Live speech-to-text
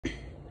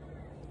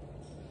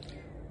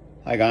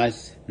Hi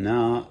guys,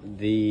 now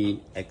the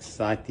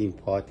exciting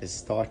part is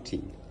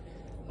starting.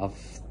 I've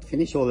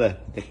finished all the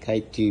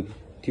K2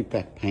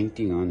 two-pack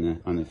painting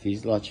on the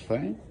fuselage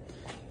frame,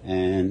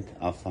 and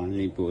I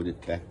finally brought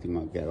it back to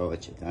my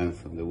garage at home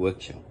from the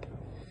workshop.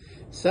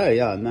 So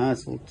yeah, now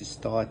it's all to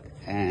start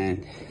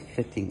and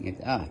fitting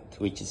it out,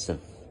 which is the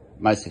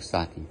most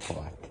exciting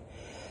part.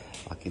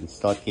 I can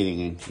start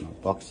getting into my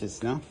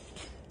boxes now.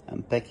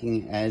 I'm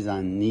packing as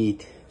I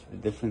need the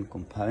different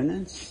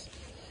components.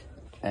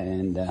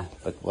 And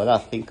but what I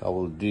think I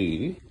will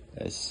do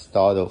is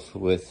start off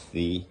with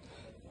the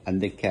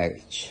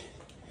undercarriage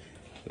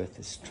with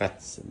the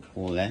struts and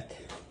all that,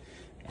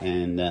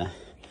 and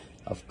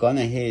I've gone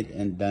ahead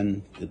and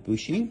done the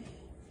bushing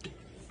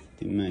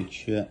to make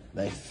sure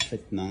they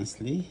fit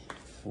nicely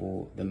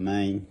for the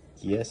main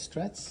gear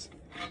struts,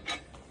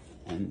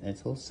 and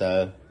it's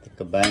also the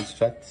cabane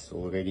struts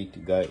all ready to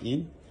go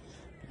in,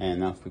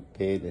 and I've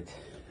prepared it.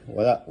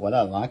 What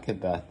I like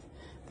about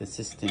the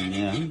system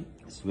here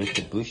is with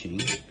the bushing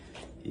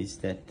is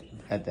that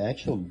at the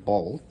actual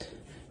bolt,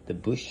 the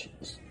bush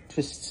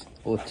twists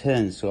or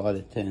turns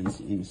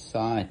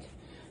inside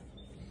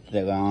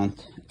the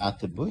round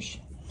outer bush.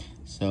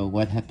 So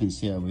what happens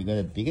here, we got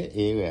a bigger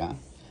area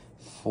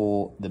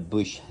for the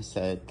bush,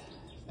 so it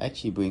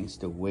actually brings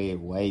the wear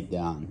way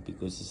down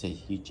because it's a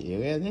huge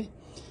area there,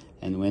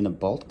 and when a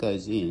bolt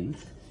goes in,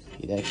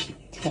 it actually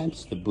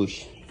clamps the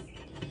bush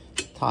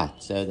tight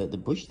so that the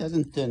bush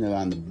doesn't turn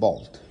around the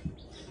bolt,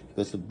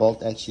 because the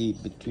bolt actually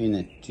between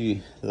the two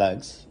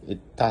lugs, it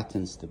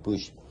tightens the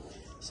bush,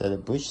 so the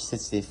bush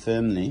sits there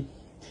firmly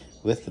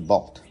with the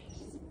bolt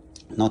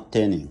not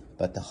turning,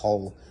 but the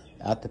whole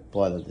outer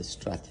part of the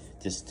strut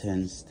just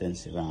turns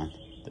around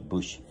the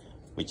bush,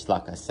 which,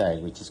 like I say,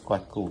 which is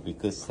quite cool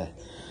because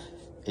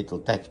it will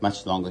take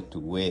much longer to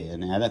wear.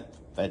 And another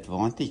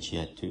advantage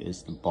here too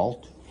is the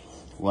bolt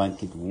won't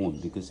get worn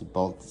because the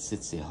bolt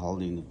sits there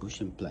holding the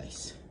bush in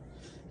place,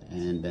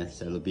 and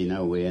so there'll be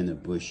no wear in the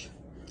bush,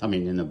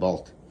 in the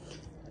bolt,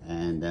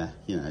 and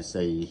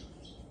so you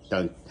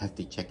don't have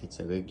to check it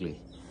so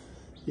regularly.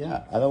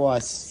 Yeah,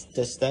 otherwise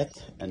just that,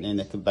 and then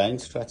the cabane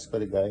strut's got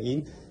to go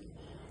in,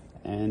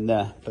 and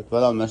but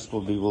what I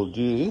will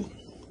do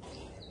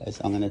is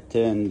I'm going to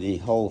turn the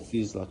whole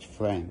fuselage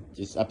frame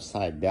just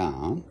upside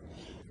down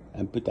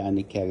and put the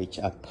undercarriage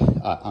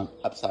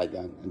upside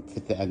down and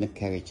put the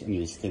undercarriage and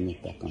extend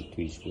it back onto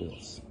his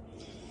wheels.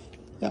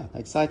 Yeah,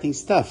 exciting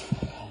stuff.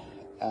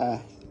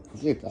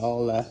 Good.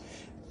 I'll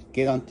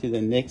get on to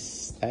the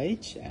next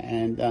stage,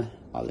 and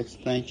I'll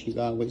explain to you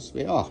guys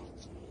where we are.